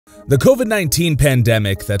The COVID-19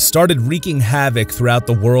 pandemic that started wreaking havoc throughout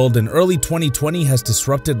the world in early 2020 has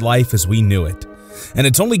disrupted life as we knew it. And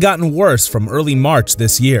it's only gotten worse from early March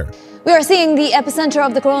this year. We are seeing the epicenter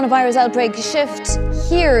of the coronavirus outbreak shift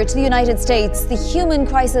here to the United States. The human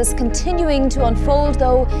crisis continuing to unfold,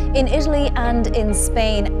 though, in Italy and in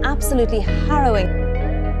Spain. Absolutely harrowing.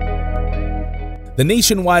 The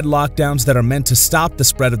nationwide lockdowns that are meant to stop the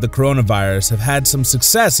spread of the coronavirus have had some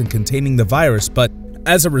success in containing the virus, but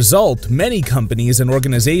as a result, many companies and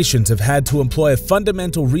organizations have had to employ a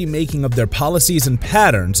fundamental remaking of their policies and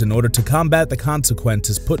patterns in order to combat the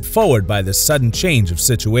consequences put forward by this sudden change of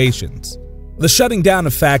situations. The shutting down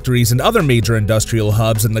of factories and other major industrial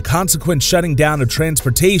hubs and the consequent shutting down of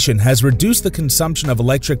transportation has reduced the consumption of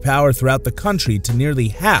electric power throughout the country to nearly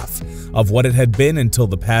half of what it had been until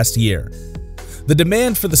the past year. The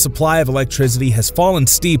demand for the supply of electricity has fallen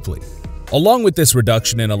steeply. Along with this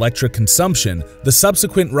reduction in electric consumption, the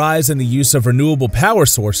subsequent rise in the use of renewable power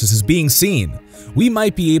sources is being seen. We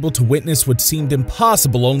might be able to witness what seemed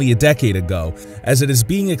impossible only a decade ago, as it is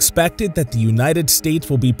being expected that the United States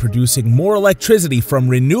will be producing more electricity from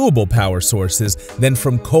renewable power sources than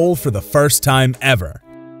from coal for the first time ever.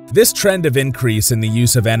 This trend of increase in the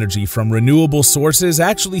use of energy from renewable sources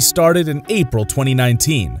actually started in April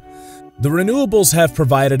 2019. The renewables have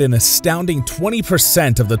provided an astounding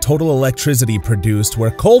 20% of the total electricity produced,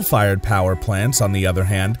 where coal-fired power plants, on the other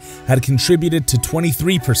hand, had contributed to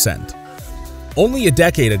 23%. Only a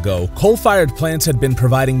decade ago, coal-fired plants had been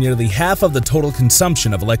providing nearly half of the total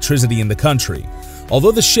consumption of electricity in the country.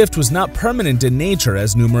 Although the shift was not permanent in nature,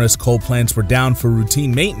 as numerous coal plants were down for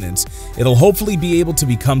routine maintenance, it'll hopefully be able to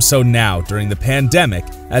become so now during the pandemic,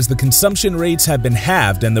 as the consumption rates have been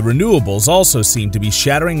halved and the renewables also seem to be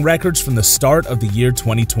shattering records from the start of the year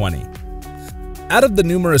 2020. Out of the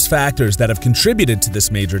numerous factors that have contributed to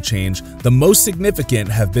this major change, the most significant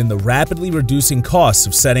have been the rapidly reducing costs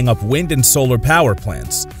of setting up wind and solar power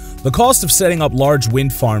plants. The cost of setting up large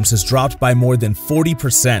wind farms has dropped by more than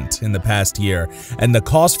 40% in the past year, and the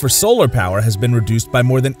cost for solar power has been reduced by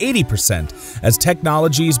more than 80% as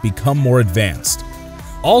technologies become more advanced.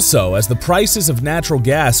 Also, as the prices of natural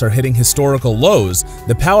gas are hitting historical lows,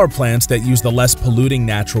 the power plants that use the less polluting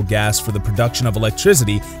natural gas for the production of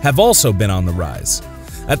electricity have also been on the rise.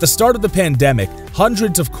 At the start of the pandemic,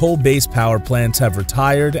 hundreds of coal-based power plants have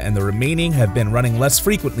retired, and the remaining have been running less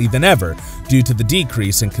frequently than ever due to the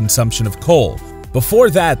decrease in consumption of coal.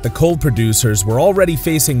 Before that, the coal producers were already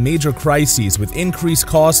facing major crises with increased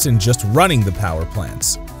costs in just running the power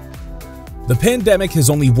plants. The pandemic has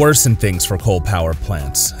only worsened things for coal power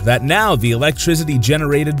plants, that now the electricity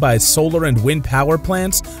generated by solar and wind power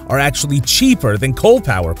plants are actually cheaper than coal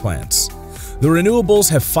power plants. The renewables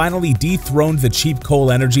have finally dethroned the cheap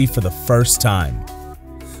coal energy for the first time.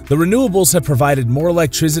 The renewables have provided more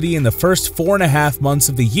electricity in the first 4.5 months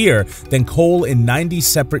of the year than coal in 90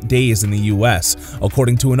 separate days in the US,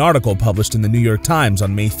 according to an article published in the New York Times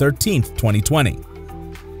on May 13, 2020.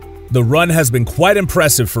 The run has been quite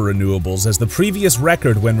impressive for renewables, as the previous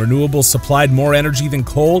record when renewables supplied more energy than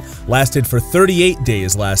coal lasted for 38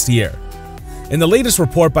 days last year. In the latest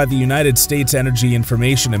report by the United States Energy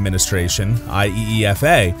Information Administration,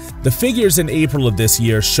 IEEFA, the figures in April of this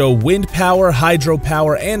year show wind power,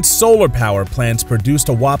 hydropower, and solar power plants produced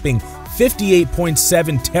a whopping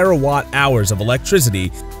 58.7 terawatt-hours of electricity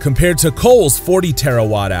compared to coal's 40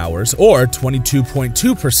 terawatt-hours, or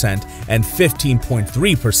 22.2% and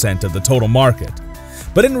 15.3% of the total market.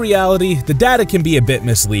 But in reality, the data can be a bit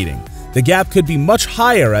misleading. The gap could be much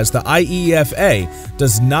higher, as the IEEFA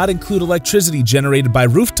does not include electricity generated by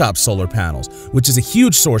rooftop solar panels, which is a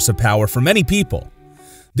huge source of power for many people.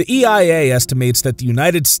 The EIA estimates that the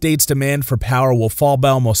United States demand for power will fall by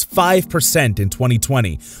almost 5% in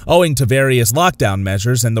 2020, owing to various lockdown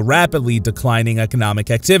measures and the rapidly declining economic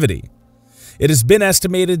activity. It has been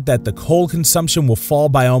estimated that the coal consumption will fall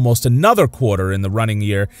by almost another quarter in the running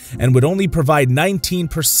year and would only provide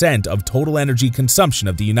 19% of total energy consumption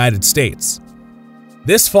of the United States.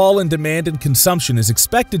 This fall in demand and consumption is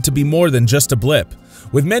expected to be more than just a blip,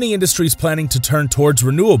 with many industries planning to turn towards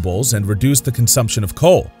renewables and reduce the consumption of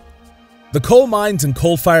coal. The coal mines and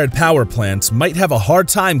coal-fired power plants might have a hard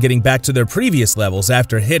time getting back to their previous levels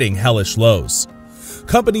after hitting hellish lows.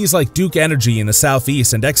 Companies like Duke Energy in the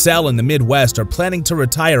Southeast and Xcel in the Midwest are planning to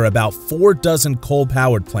retire about 4 dozen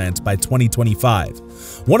coal-powered plants by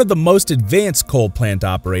 2025. One of the most advanced coal plant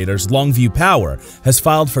operators, Longview Power, has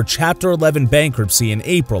filed for Chapter 11 bankruptcy in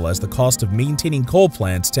April, as the cost of maintaining coal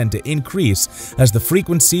plants tend to increase as the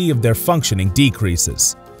frequency of their functioning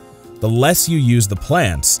decreases. The less you use the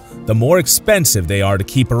plants, the more expensive they are to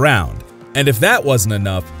keep around. And if that wasn't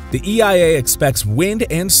enough, the EIA expects wind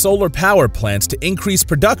and solar power plants to increase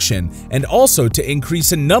production and also to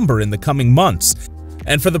increase in number in the coming months.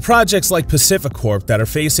 And for the projects like PacifiCorp that are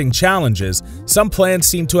facing challenges, some plans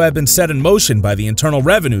seem to have been set in motion by the Internal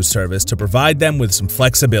Revenue Service to provide them with some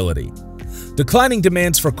flexibility. Declining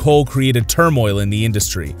demands for coal created turmoil in the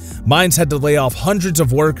industry. Mines had to lay off hundreds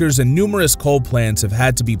of workers and numerous coal plants have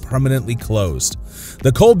had to be permanently closed.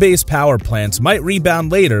 The coal-based power plants might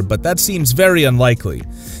rebound later, but that seems very unlikely.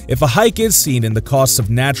 If a hike is seen in the costs of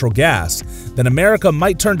natural gas, then America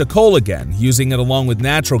might turn to coal again, using it along with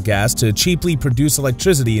natural gas to cheaply produce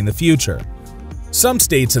electricity in the future. Some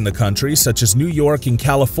states in the country, such as New York and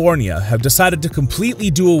California, have decided to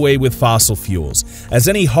completely do away with fossil fuels, as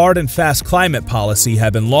any hard and fast climate policy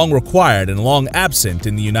have been long required and long absent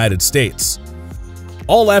in the United States.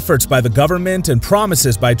 All efforts by the government and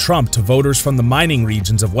promises by Trump to voters from the mining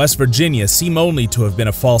regions of West Virginia seem only to have been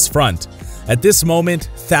a false front. At this moment,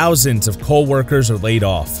 thousands of coal workers are laid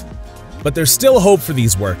off. But there's still hope for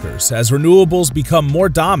these workers. As renewables become more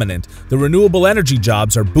dominant, the renewable energy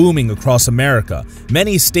jobs are booming across America.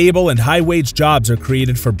 Many stable and high-wage jobs are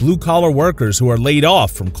created for blue-collar workers who are laid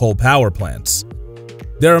off from coal power plants.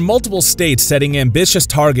 There are multiple states setting ambitious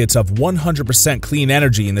targets of 100% clean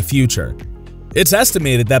energy in the future. It's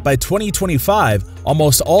estimated that by 2025,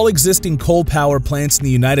 almost all existing coal power plants in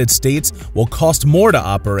the United States will cost more to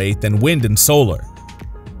operate than wind and solar.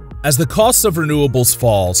 As the costs of renewables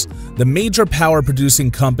falls, the major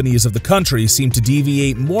power-producing companies of the country seem to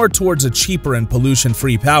deviate more towards a cheaper and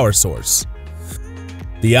pollution-free power source.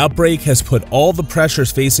 The outbreak has put all the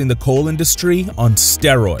pressures facing the coal industry on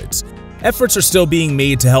steroids. Efforts are still being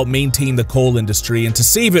made to help maintain the coal industry and to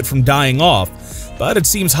save it from dying off, but it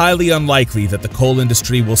seems highly unlikely that the coal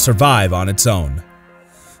industry will survive on its own.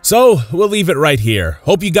 So, we'll leave it right here.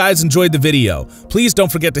 Hope you guys enjoyed the video. Please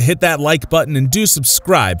don't forget to hit that like button and do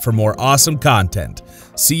subscribe for more awesome content.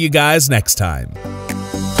 See you guys next time.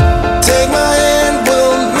 Take my hand.